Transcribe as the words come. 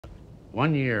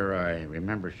One year, I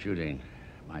remember shooting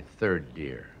my third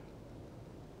deer.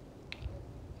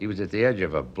 He was at the edge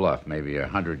of a bluff, maybe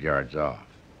 100 yards off.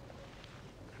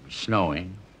 It was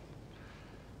snowing.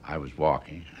 I was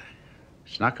walking.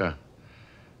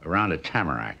 Around a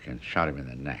tamarack and shot him in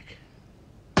the neck.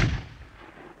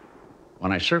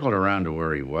 When I circled around to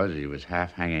where he was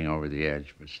half hanging over the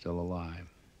edge, but still alive.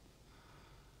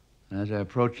 And as I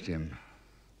approached him,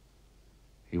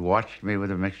 he watched me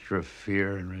with a mixture of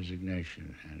fear and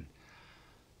resignation, and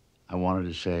I wanted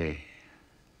to say,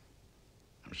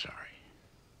 I'm sorry.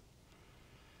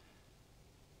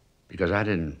 Because I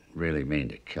didn't really mean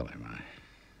to kill him.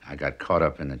 I got caught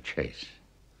up in the chase.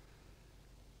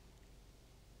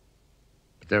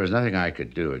 But there was nothing I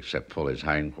could do except pull his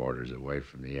hindquarters away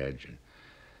from the edge and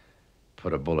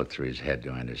put a bullet through his head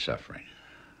to end his suffering.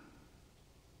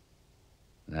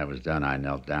 When that was done, I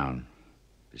knelt down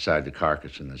beside the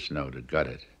carcass in the snow to gut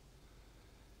it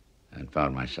and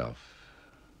found myself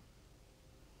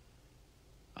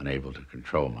unable to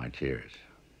control my tears.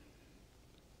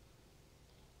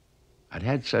 I'd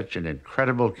had such an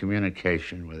incredible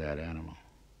communication with that animal.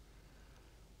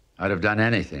 I'd have done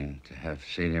anything to have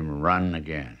seen him run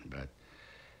again, but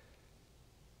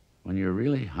when you're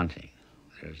really hunting,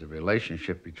 there's a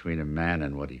relationship between a man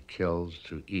and what he kills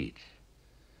to eat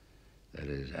that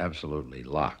is absolutely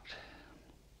locked.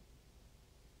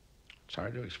 It's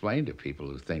hard to explain to people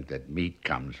who think that meat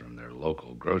comes from their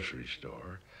local grocery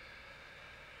store,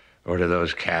 or to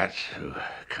those cats who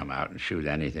come out and shoot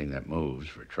anything that moves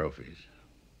for trophies.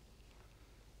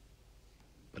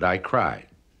 But I cried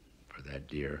for that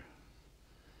deer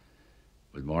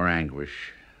with more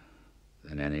anguish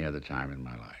than any other time in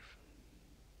my life.